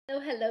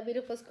Hello,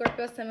 beautiful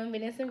Scorpio, Sun,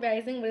 Venus, and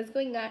Rising. What is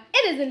going on?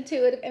 It is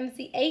Intuitive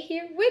MCA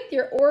here with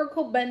your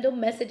Oracle Bundle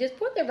messages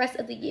for the rest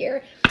of the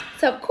year.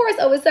 So, of course,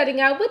 always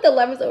starting out with the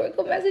Lovers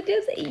Oracle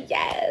messages.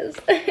 Yes.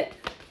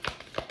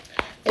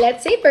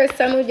 Let's see for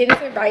Sun, Venus,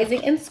 and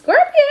Rising in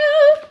Scorpio.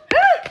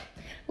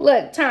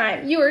 Look,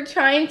 time. You are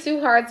trying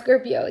too hard,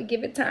 Scorpio.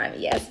 Give it time.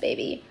 Yes,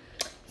 baby.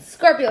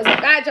 Scorpios, I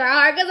gotta try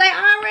hard because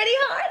I already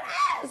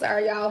hard.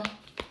 Sorry, y'all.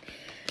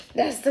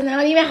 That's the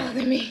naughty mouth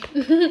of me.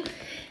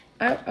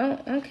 Oh,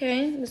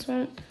 okay. This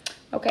one.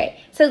 Okay.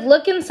 It says,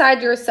 look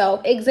inside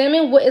yourself.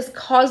 Examine what is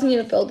causing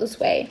you to feel this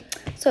way.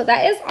 So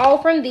that is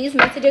all from these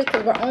messages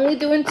because we're only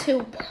doing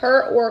 2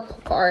 per Oracle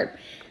card.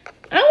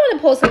 I want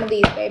to pull some of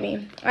these,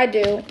 baby. I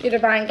do. Your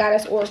Divine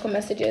Goddess Oracle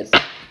messages.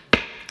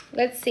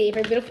 Let's see.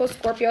 For beautiful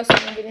Scorpio,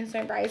 Sun, Venus,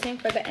 and Rising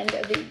for the end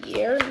of the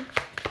year.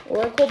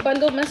 Oracle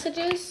Bundle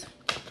messages.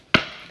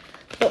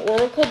 The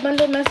Oracle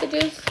Bundle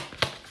messages.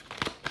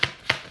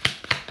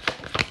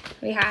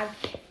 We have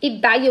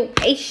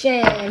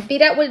evaluation.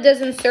 Feed out what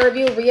doesn't serve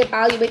you.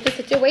 Reevaluate the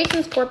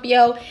situation,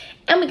 Scorpio.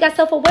 And we got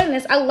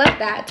self-awareness. I love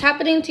that.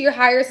 Tap it into your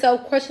higher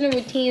self. Questioning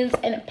routines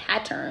and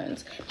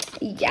patterns.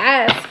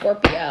 Yes,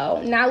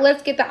 Scorpio. Now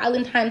let's get the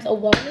Island Times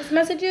awareness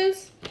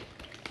messages.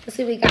 Let's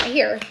see what we got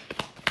here.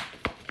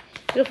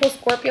 Beautiful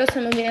Scorpio,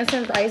 Sun, Venus,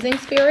 and Rising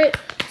spirit.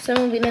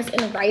 Sun, Venus,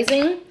 and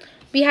Rising.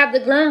 We have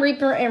the Grim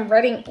Reaper and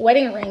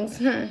wedding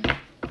rings.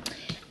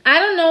 I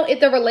don't know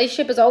if the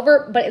relationship is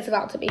over, but it's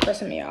about to be for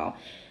some of y'all.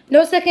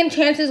 No second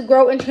chances,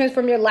 grow and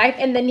transform your life.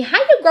 And then how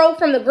you grow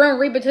from the Grim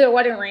Reaper to the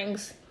wedding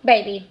rings,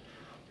 baby?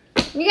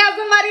 You got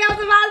somebody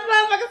else in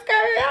my motherfucking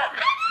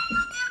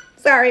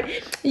skirt.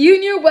 Sorry.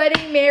 Union,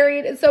 wedding,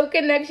 married, soul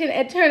connection,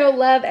 eternal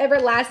love,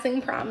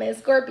 everlasting promise.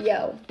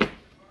 Scorpio.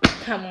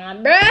 Come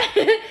on,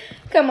 bruh.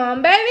 Come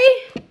on,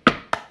 baby.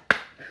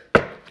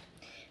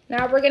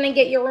 Now we're going to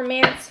get your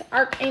romance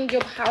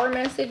archangel power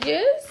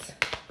messages.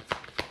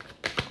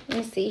 Let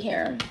me see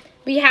here.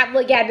 We have,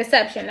 look, yeah,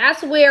 deception.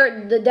 That's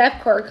where the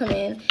death card come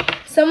in.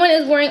 Someone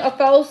is wearing a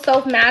false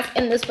self mask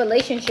in this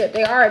relationship.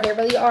 They are. They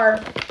really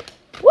are.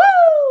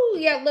 Woo!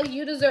 Yeah, look,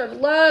 you deserve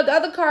love. The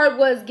other card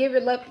was give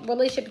your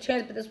relationship a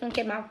chance, but this one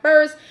came out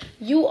first.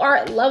 You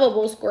are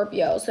lovable,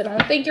 Scorpio. So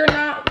don't think you're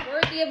not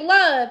worthy of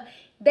love.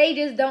 They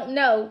just don't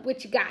know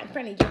what you got in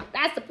front of you.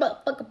 That's the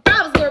fucking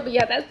problem,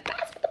 Scorpio. That's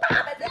what the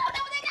problem is. They don't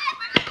know what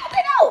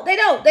they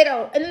got. They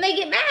don't. And then they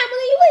get mad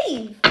when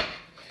you leave.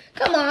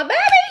 Come on,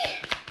 baby.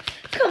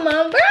 Come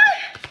on,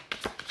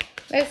 bruh.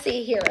 Let's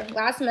see here.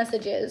 Last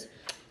messages.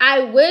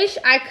 I wish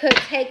I could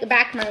take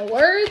back my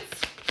words.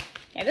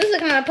 Yeah, this is the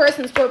kind of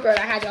person, Scorpio, that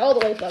had you all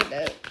the way fucked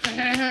up.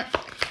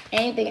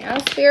 Anything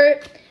else,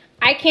 Spirit?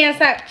 I can't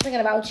stop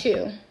thinking about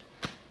you.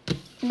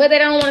 But they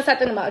don't want to stop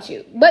thinking about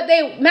you. But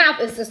their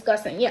mouth is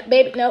disgusting. Yeah,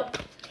 baby, nope.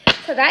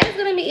 So that is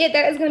going to be it.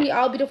 That is going to be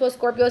all beautiful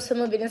Scorpio,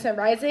 Sun, Venus, and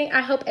Rising.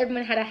 I hope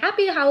everyone had a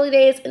happy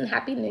holidays and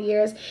happy New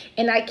Year's.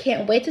 And I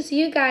can't wait to see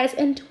you guys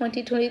in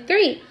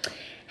 2023.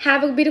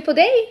 Have a beautiful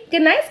day.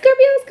 Good night,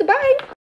 Scorpios. Goodbye.